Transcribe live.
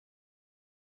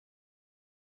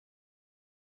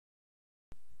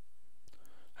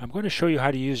I'm going to show you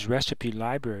how to use recipe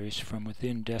libraries from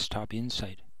within Desktop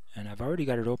Insight. And I've already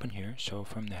got it open here, so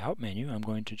from the Help menu I'm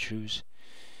going to choose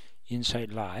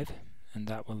Insight Live, and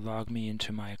that will log me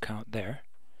into my account there.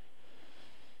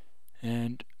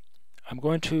 And I'm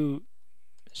going to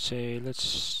say,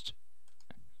 let's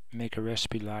make a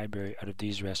recipe library out of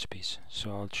these recipes.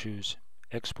 So I'll choose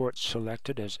Export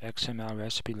Selected as XML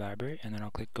Recipe Library, and then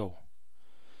I'll click Go.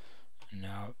 And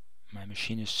now my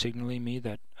machine is signaling me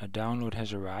that a download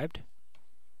has arrived,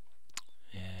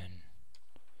 and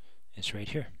it's right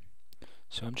here.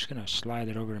 So I'm just going to slide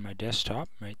it over to my desktop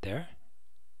right there,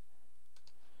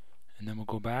 and then we'll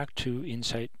go back to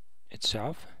Insight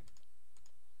itself,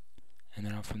 and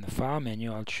then from the File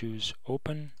menu I'll choose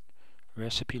Open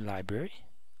Recipe Library,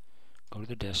 go to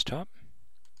the desktop,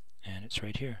 and it's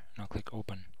right here, and I'll click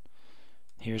Open.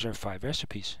 Here's our 5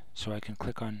 recipes, so I can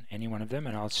click on any one of them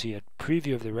and I'll see a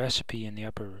preview of the recipe in the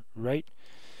upper right,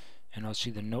 and I'll see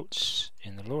the notes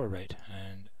in the lower right,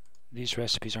 and these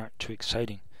recipes aren't too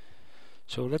exciting.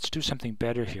 So let's do something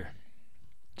better here.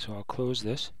 So I'll close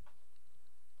this,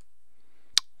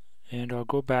 and I'll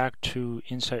go back to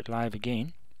Insight Live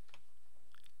again.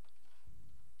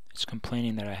 It's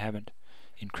complaining that I haven't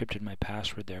encrypted my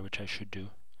password there, which I should do.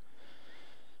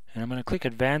 And I'm going to click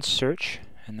Advanced Search,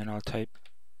 and then I'll type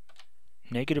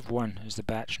 -1 is the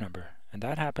batch number, and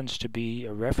that happens to be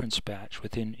a reference batch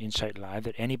within Insight Live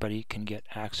that anybody can get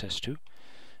access to,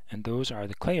 and those are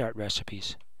the clay art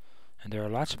recipes, and there are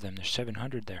lots of them. There's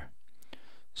 700 there.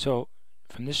 So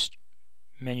from this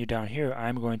menu down here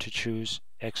I'm going to choose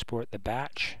Export the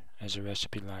Batch as a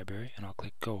recipe library, and I'll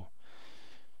click Go,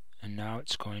 and now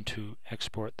it's going to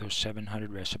export those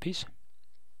 700 recipes.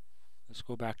 Let's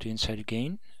go back to Insight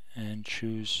again and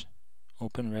choose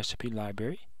Open Recipe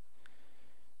Library.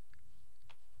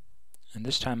 And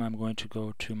this time I'm going to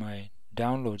go to my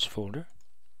Downloads folder,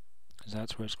 because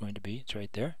that's where it's going to be. It's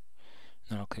right there. And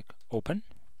then I'll click Open,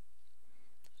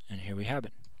 and here we have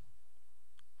it.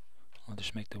 I'll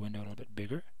just make the window a little bit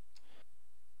bigger.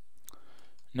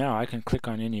 Now I can click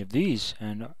on any of these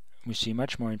and we see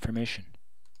much more information,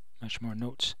 much more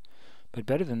notes. But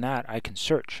better than that, I can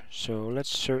search. So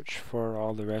let's search for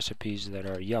all the recipes that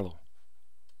are yellow.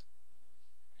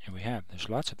 Here we have, there's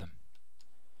lots of them.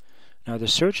 Now the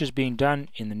search is being done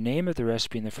in the name of the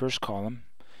recipe in the first column,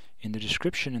 in the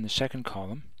description in the second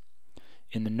column,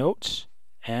 in the notes,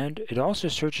 and it also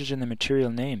searches in the material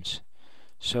names.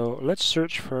 So let's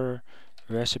search for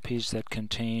recipes that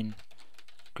contain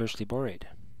Gursky borate.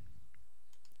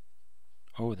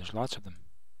 Oh, there's lots of them.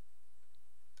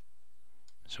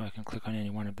 So I can click on any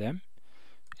one of them.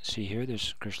 You can see here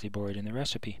there's Gursky borate in the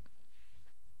recipe.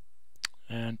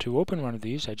 And to open one of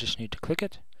these I just need to click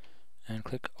it and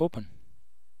click Open,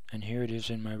 and here it is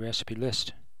in my recipe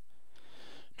list.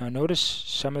 Now notice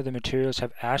some of the materials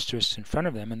have asterisks in front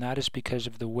of them, and that is because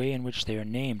of the way in which they are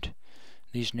named.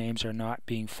 These names are not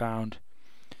being found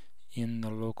in the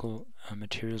local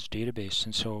materials database,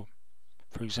 and so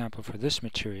for example for this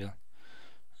material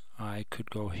I could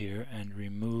go here and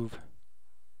remove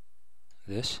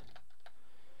this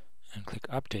and click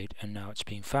Update, and now it's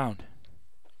being found.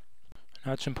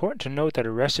 Now it's important to note that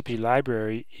a recipe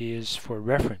library is for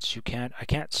reference. I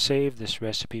can't save this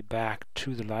recipe back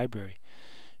to the library.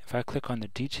 If I click on the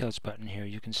Details button here,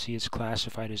 you can see it's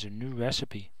classified as a new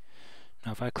recipe.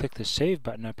 Now if I click the Save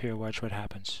button up here, watch what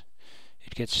happens.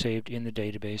 It gets saved in the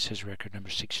database as record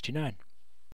number 69.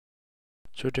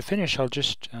 So to finish, I'll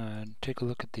just take a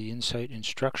look at the Insight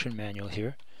instruction manual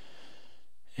here.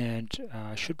 And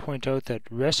I should point out that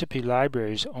recipe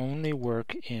libraries only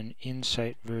work in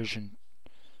Insight version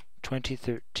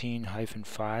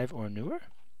 2013-5 or newer,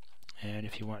 and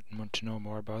if you want to know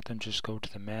more about them, just go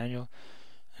to the manual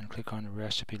and click on the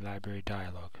Recipe Library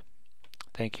dialog.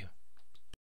 Thank you.